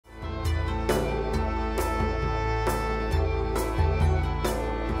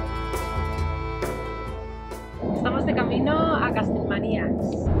camino a Castlemaniacs.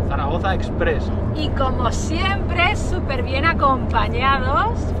 Zaragoza Express. Y como siempre, súper bien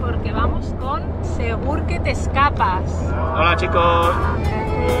acompañados, porque vamos con Segur Que Te Escapas. Hola chicos.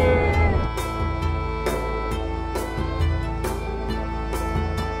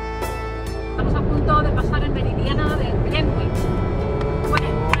 Estamos a punto de pasar el meridiano del Greenwich.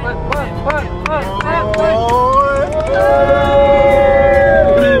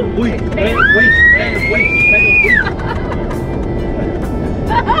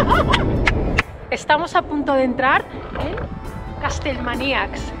 Estamos a punto de entrar en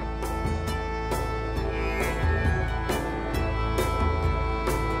Castlemaniacs.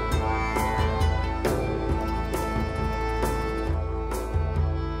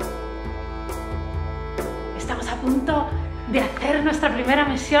 Estamos a punto de hacer nuestra primera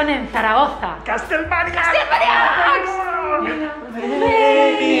misión en Zaragoza. ¡Castlemaniacs! ¡Castlemaniacs!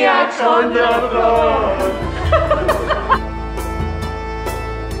 ¡Maniacs on the road!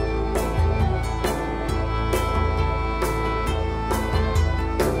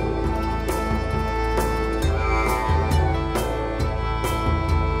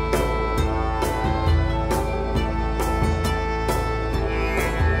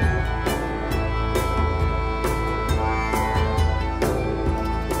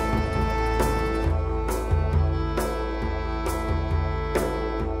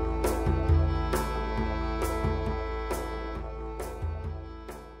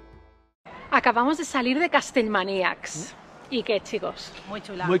 Acabamos de salir de Castlemaniacs. ¿Y qué, chicos? Muy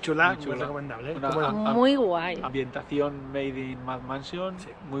chula. Muy chula, Muy chula. muy recomendable. Muy guay. Ambientación made in Mad Mansion,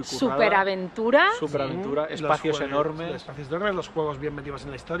 muy currada. Superaventura. Superaventura, espacios Los enormes. espacios enormes, los juegos bien metidos en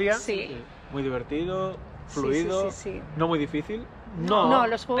la historia. Sí. Muy divertido, Sí, fluido, sí. no muy difícil, No,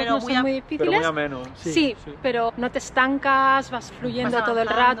 los juegos pero no son muy pero difíciles. muy ameno. Sí, pero no te estancas, vas fluyendo Vas todo el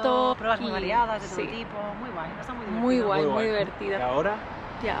avanzando, rato. Pruebas muy y- variadas de todo sí, tipo. Muy guay, está muy divertido. muy guay, Muy muy guay. divertido. Y ahora,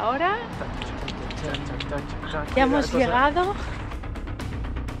 Y ahora ya hemos llegado.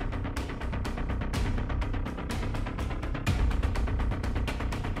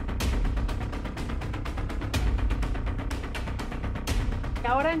 Y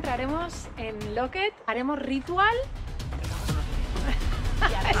ahora entraremos en Locket, haremos ritual.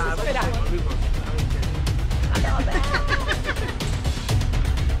 Espera.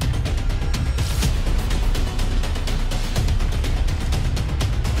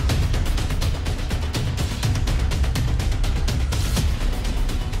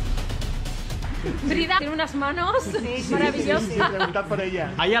 Frida tiene unas manos maravillosas. Sí, preguntad por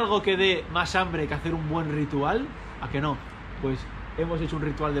ella. ¿hay algo que dé más hambre que hacer un buen ritual? ¿A que no? Pues hemos hecho un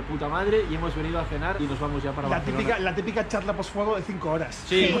ritual de puta madre y hemos venido a cenar y nos vamos ya para Barcelona. La típica charla posfuego de 5 horas.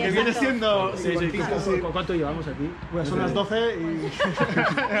 Sí, Porque exacto. viene siendo. Sí, sí, sí. ¿Cuánto llevamos aquí? Pues son las 12 y.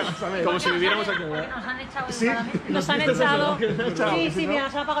 Vamos a ver. Como si viviéramos aquí. Nos han echado Sí. educadamente. Nos han echado. Sí, sí, mira,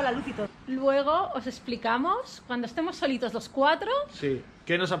 nos han apagado la luz y todo. Luego os explicamos, cuando estemos solitos los cuatro, Sí.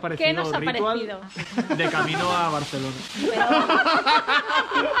 ¿Qué nos ha parecido qué nos ha el ritual parecido. de camino a Barcelona?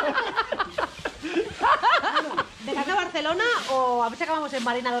 ¿De camino a Barcelona o a ver si acabamos en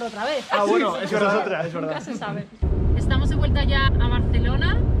Marinador otra vez? Ah, bueno, es verdad, otra. es verdad. Nunca se sabe. Estamos de vuelta ya a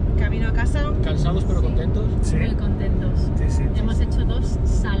Barcelona, Camino a casa. Cansados pero contentos. Sí. muy contentos. Sí. Hemos hecho 2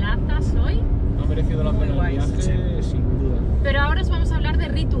 salazas hoy, Ha merecido la Muy pena el guay, viaje, sí. sin duda. pero ahora os vamos a hablar de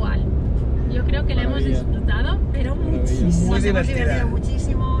ritual. Yo creo que la hemos Maravilla. disfrutado, pero Maravilla. muchísimo. Muy Nos hemos divertida. divertido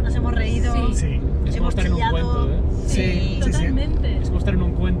muchísimo, nos hemos reído. Sí. Sí. Es como Hemos estar en un chillado. cuento, ¿eh? Sí. Totalmente. Es como estar en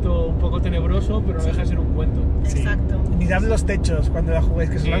un cuento un poco tenebroso, pero no deja de ser un cuento. Exacto. Mirad los techos cuando la juguéis,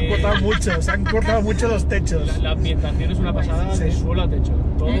 que se lo han cortado mucho. Se han cortado mucho los techos. La ambientación es una pasada Sí. de suelo a techo.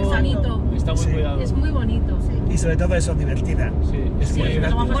 Todo Es bonito. está muy Sí. cuidado. Es muy bonito. Y sobre todo eso, divertida. Sí, es Sí, muy al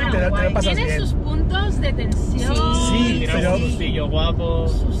final Somos te lo guay. pasas Tiene bien. sus puntos de tensión, Sí, Tiene pero- un sustillo guapo.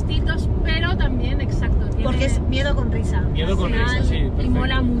 sustitos, pero también, exacto, tiene Porque es miedo con risa. Miedo con final, risa, sí. y Perfecto.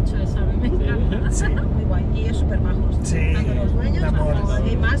 mola mucho eso, a mí me encanta. Sí. Muy guay. Y ellos súper majos. Sí. Tanto los dueños Un amor. como el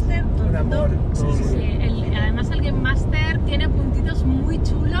Game Master. todo Un el mundo. amor. Sí, Todo sí, muy sí. bien. Además el Game Master tiene puntitos muy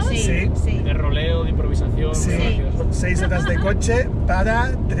chulos. Sí. Sí. De roleo, de improvisación. Sí. muy gracioso. 6 horas de coche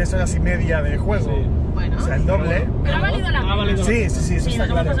para 3 horas y media de juego. Sí. Bueno. O sea, el doble. Pero ha valido la pena. Ha valido la Sí, pena. sí, sí, eso Sí, está nos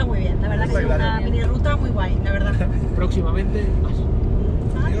hemos pasado claro. muy bien. La verdad que Está es una claro. mini ruta muy guay, la verdad. Próximamente más.